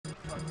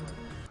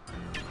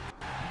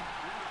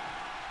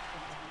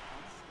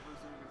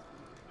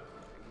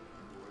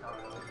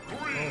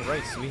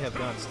Alright, so we have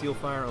got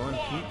Steelfire on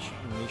Peach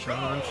and Michon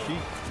on Sheik.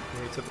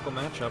 Very typical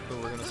matchup that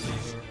we're going to see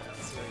here.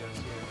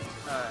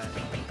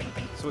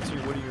 So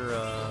what are your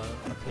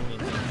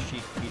opinions on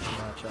Sheik-Peach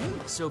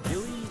matchup? So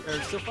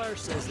Steelfire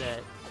says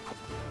that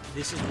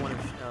this is one of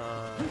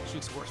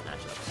Sheik's worst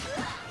matchups.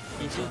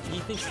 He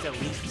thinks it's at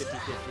least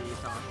 50-50,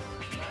 if not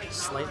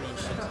slightly in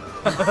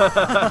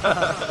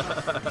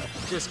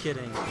Sheik's. Just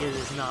kidding. It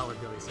is not what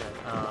Billy said.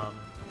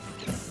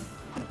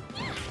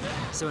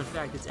 So in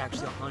fact, it's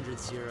actually 100-0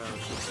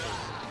 Sheik's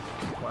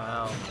favor.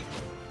 Wow.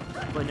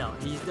 But no,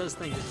 he does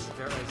think this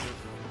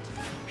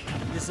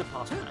is a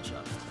possible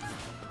matchup.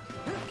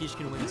 Peach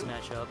can win this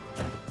matchup.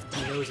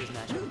 He knows his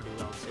matchup pretty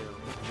well too.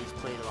 He's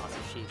played lots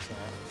of Sheiks at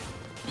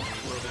a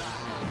little bit of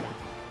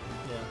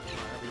yeah.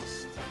 At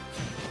least.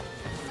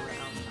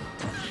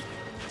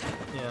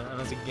 Yeah,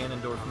 and as a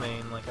Ganondorf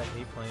main, like I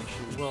hate playing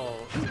Sheik. Well,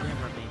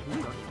 Ganondorf main, who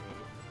don't you hate?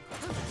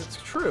 It's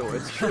true,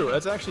 it's true.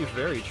 That's actually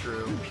very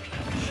true.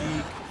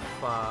 Sheik,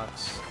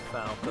 Fox,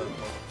 Falco.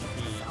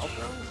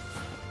 Falco?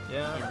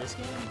 Yeah. In this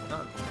game?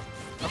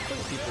 I've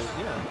played people,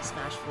 yeah.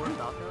 Smash 4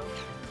 Falco?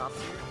 Top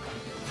tier?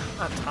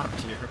 Not top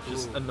tier,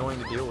 just annoying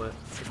to deal with.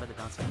 Let's see about the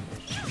downside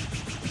fish.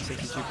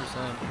 62%.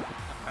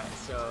 Alright,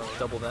 so...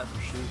 Double that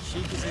for Sheik.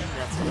 Sheik is in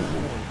that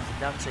state.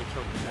 That would say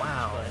kill me.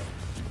 Wow. But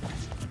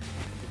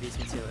it beats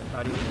me to it.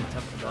 Not even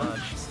attempt to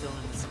dodge. Still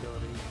in this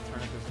ability.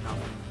 Turn up is not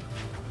one.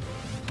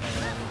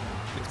 And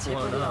it's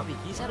blown up.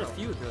 He's had a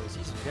few of those.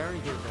 He's very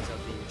good at those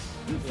LPs.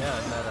 Yeah,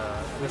 and that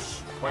Which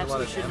quite a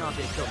lot of should not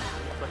damage. be a kill,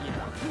 but you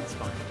know, it's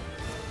fine.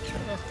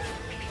 Yeah.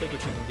 Take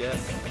what you can get.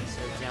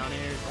 So down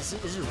air, this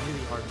is a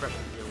really hard pressure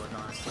to deal with,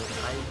 honestly.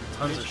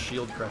 Tons of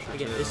shield pressure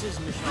again, too. this is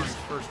Michon's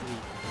first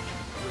week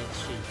with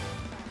Sheik.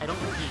 I don't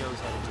think he knows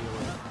how to deal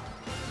with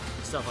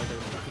stuff like the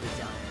repeated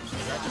down airs,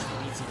 because that just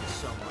leads him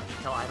so much.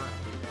 Hell, I don't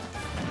have to do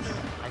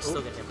that. I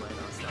still get hit by it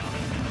on stuff.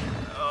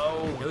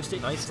 Oh, No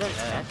stick. nice tech.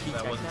 tech. He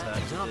That wasn't tech.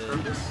 Is it on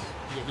purpose?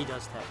 Yeah, he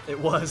does tech. It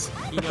was.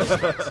 He knows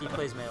techs. He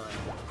plays melee.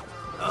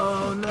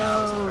 Oh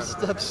no!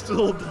 Step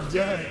stool to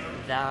death.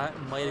 That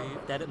might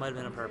have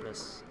been on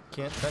purpose.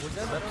 Can't tech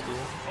step stool.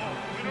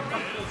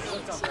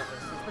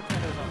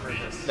 On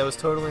purpose. That was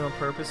totally on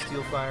purpose.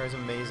 Steelfire is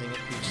amazing at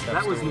Peach step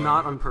That was stool.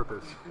 not on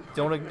purpose.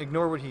 Don't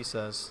ignore what he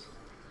says.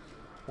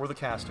 We're the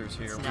casters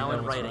here. It's We now know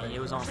in what's writing. right. It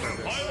was on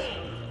purpose.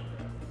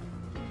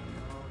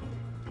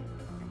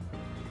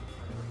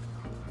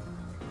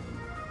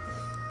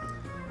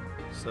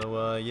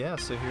 So yeah,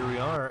 so here we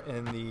are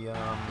in the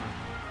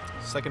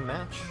second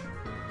match.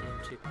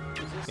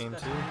 Game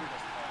 2.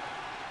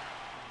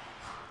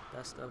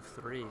 Best of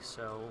 3.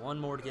 So one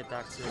more to get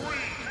back to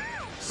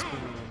Spoon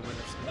and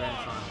winners grand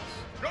finals.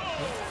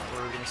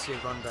 We're going to see a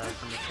run back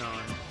from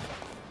Michon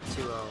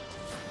 2-0.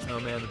 Oh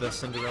man, the best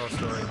Cinderella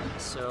story.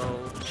 So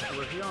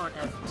we're here on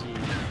FD.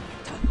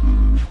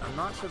 I'm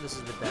not sure this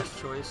is the best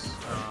choice.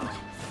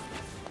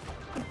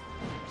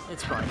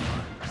 It's probably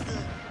fine.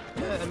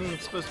 Yeah, I mean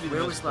it's supposed to be the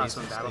Where most was the last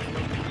one? basic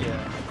Battlefield? stage.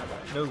 Yeah.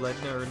 No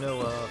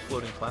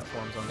floating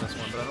platforms on this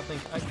one, but I don't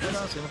think quite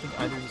honestly I don't think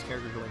either of these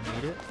characters really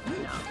need it.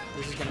 No,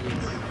 this is gonna be a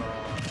pretty raw.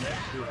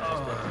 Who has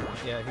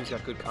better? Yeah, who's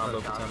got good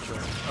combo potential?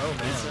 Oh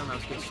So man. that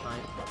was good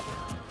snipe.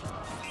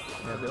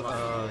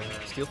 Yeah,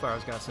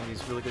 Steelfire's got some of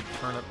these really good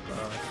turnip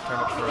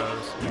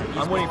throws.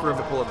 Yeah, I'm waiting for him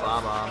to pull a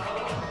bomb bomb.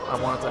 I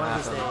want it to One of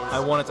these happen. days. I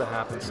want it to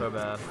happen so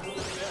bad.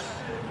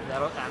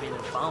 I mean,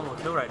 the bomb will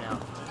kill right now.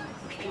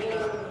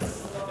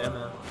 Yeah,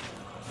 man.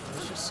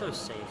 It's just so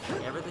safe.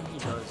 Like, everything he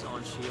does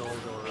on shield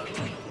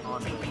or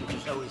on move, he's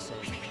just always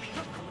safe.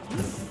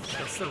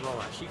 That's the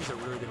rollout. She gets a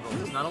really good roll.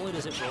 Because not only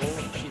does it roll,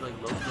 she like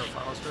low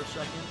profiles for a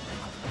second,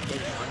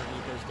 getting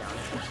underneath those down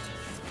airs.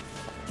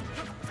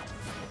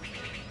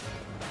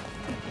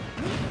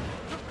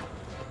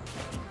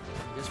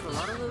 Because for a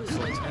lot of those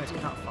like empty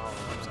not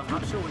follow-ups, I'm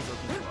not sure what he's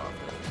looking for off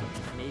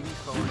those. Maybe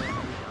forward and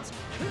maybe down some.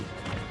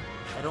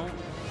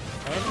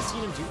 I haven't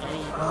seen him do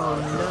any. Oh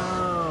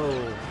no!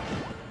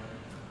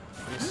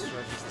 This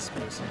stretches the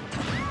spacing.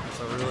 That's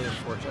a really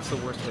unfortunate. That's the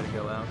worst way to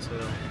go out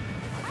too.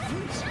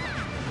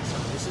 So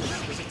this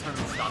is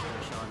tournament stock for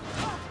Michon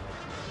now.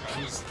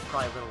 He's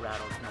probably a little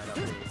rattled from that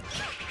update.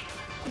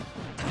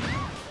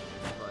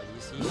 But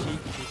you see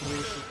Sheik, he can do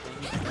the Sheik thing,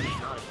 but he's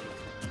not a Sheik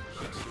thing.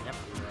 Sheik should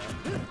never do that.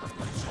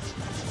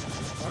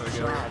 That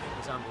jab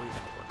is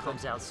unbelievable. It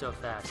comes out so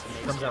fast.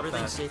 It makes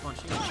everything safe on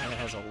Sheik. And it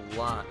has a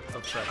lot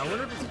of pressure. I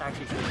wonder if it's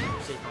actually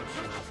safe on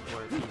Sheik,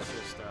 or if he's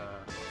just a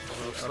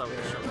little slow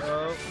with Sheik.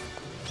 Oh,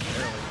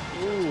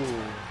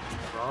 ooh.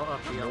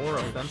 More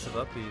Up offensive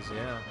uppies,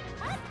 yeah.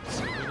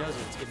 So he knows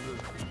it. It's a good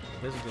move.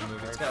 It is a good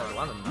move. It's got a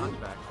lot of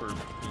knockback for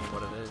being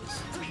what it is.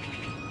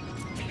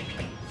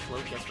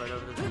 Float gets right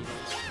over the needles.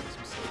 Makes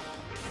him safe.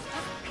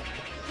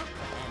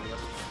 And yep.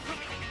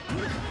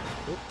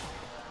 Oop.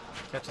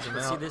 Catches him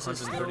But out. see, this is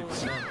still,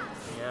 130%.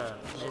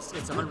 yeah, it's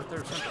 130%,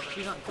 but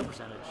she's not kill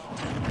percentage.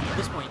 At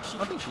this point,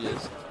 I think she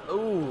is.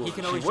 Oh, he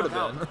can always she would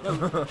jump have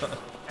out. been. No,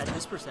 at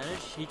this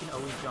percentage, he can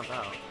always jump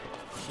out.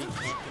 She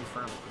can't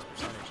confirm at this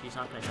percentage. He's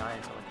not going to die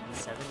until like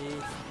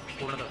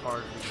 170 or another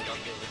hard reset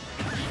update.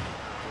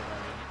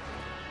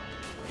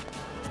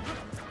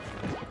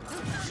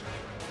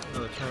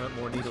 Another tournament,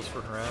 more needles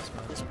for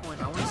harassment. At this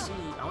point, I want to see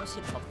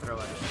an up throw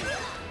out of shoot.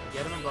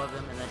 Get him above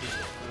him, and then just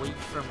wait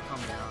for him to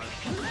come down.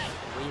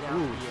 Wait out.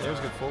 Ooh, there's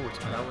good forward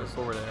spin. That was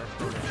forward air.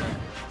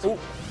 Oh,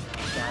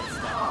 that's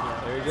that.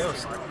 Yeah, there you go.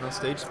 No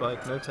stage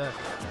spike, no tech.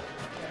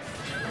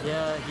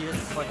 Yeah, he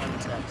doesn't quite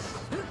have the techs.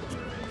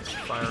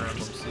 Fire Emblem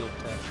sealed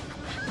tech.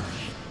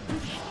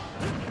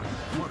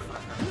 More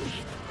Fire Emblem.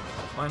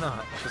 Why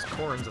not? Because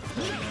Corrin's a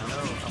thing now. No,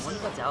 I wonder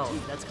if that's out.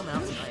 That's coming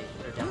out tonight.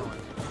 They're demoing.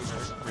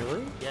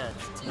 Really? Yeah,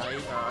 tonight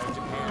in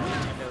Japan,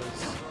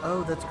 Nintendo's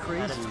Oh, that's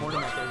crazy. at a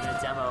tournament. They're gonna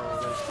demo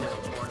those two,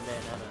 Corrin and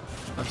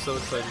Bayonetta. I'm so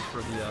excited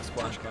for the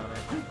splash counter,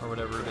 or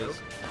whatever it is,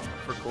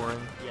 for Corrin.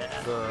 Yeah.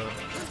 The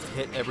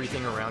hit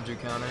everything around you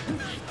counter.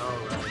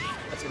 Oh right.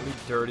 That's gonna be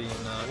dirty in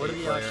What are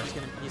the player. odds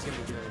he's gonna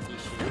be doing a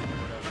D-shoot or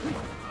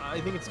whatever?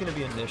 I think it's gonna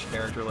be a niche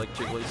character like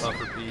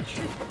Jigglypuff or Peach.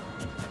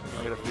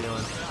 I got a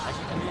feeling.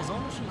 Actually, I mean, as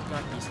long as she's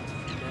got decent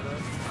data,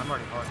 I'm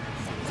already hard to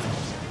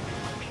shoot.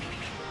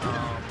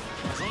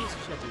 As long as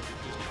she's got decent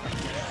data,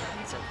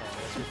 it's okay.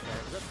 That's just fair.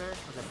 Is that fair?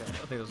 Or is that fair?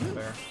 I think those are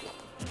fair.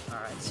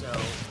 Alright, so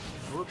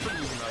we're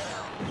pretty even right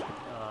now.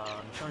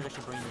 Michon's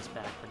actually bringing this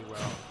back pretty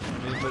well.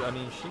 I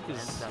mean, Sheik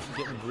is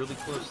getting really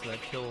close to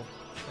that kill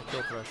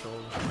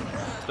threshold,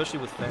 especially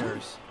with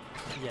fairs.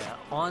 Yeah,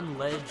 on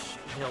ledge,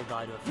 he'll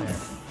die to a fair.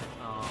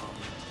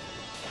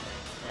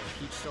 And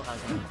Peach still has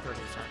only 30%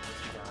 if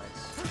he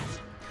dies.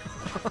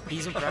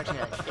 He's interaction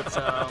that.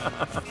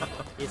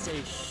 It's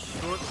a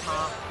short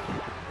hop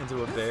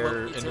into a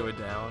bear, into a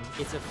down.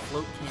 It's a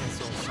float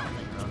cancel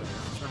something or other.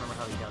 I'm trying to remember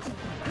how he does it.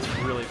 It's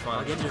really fun.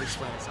 I'll get you to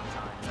explain it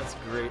sometime. That's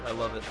great. I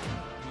love it.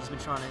 He's been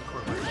trying to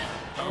incorporate that.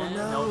 Oh And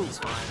no! No, he's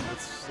fine.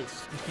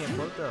 You can't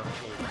float though.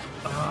 Yeah,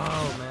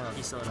 Oh man.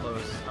 he's still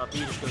close. B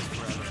just goes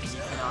forever.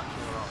 You cannot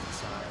kill her off the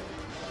side.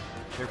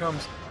 Here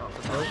comes. Off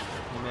the Nope. side.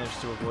 He managed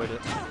to avoid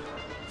it.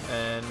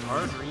 And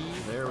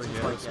there we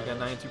go. So we got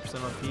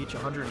 92% on Peach,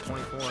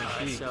 124 on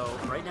Sheik. So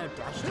right now,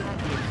 dash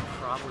attack would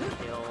probably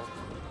kill.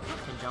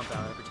 Can jump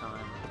out every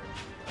time.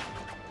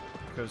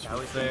 Goes That from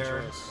was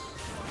there. dangerous.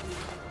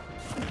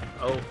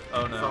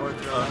 Oh no. Forward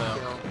throw, Oh no.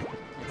 kill.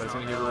 But it's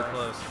gonna get really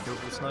close. Go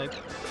for the snipe.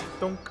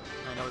 Donk.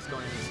 I know what's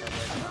going in his head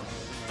right now.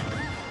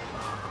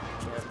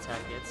 Yeah,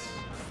 attack hits.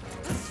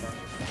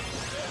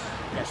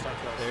 Dash attack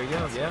kills. There you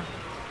go. Yeah.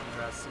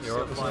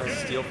 Your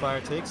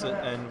Steelfire takes it,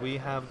 and we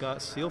have got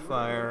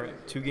Steelfire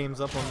 2 games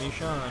up on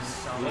Michon.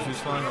 Losers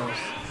finals.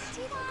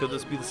 Could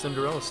this be the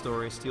Cinderella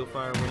story?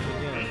 Steelfire winning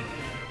again.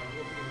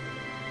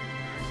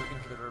 He's looking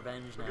for the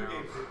revenge now.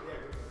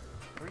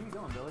 Where are you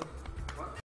going, Billy?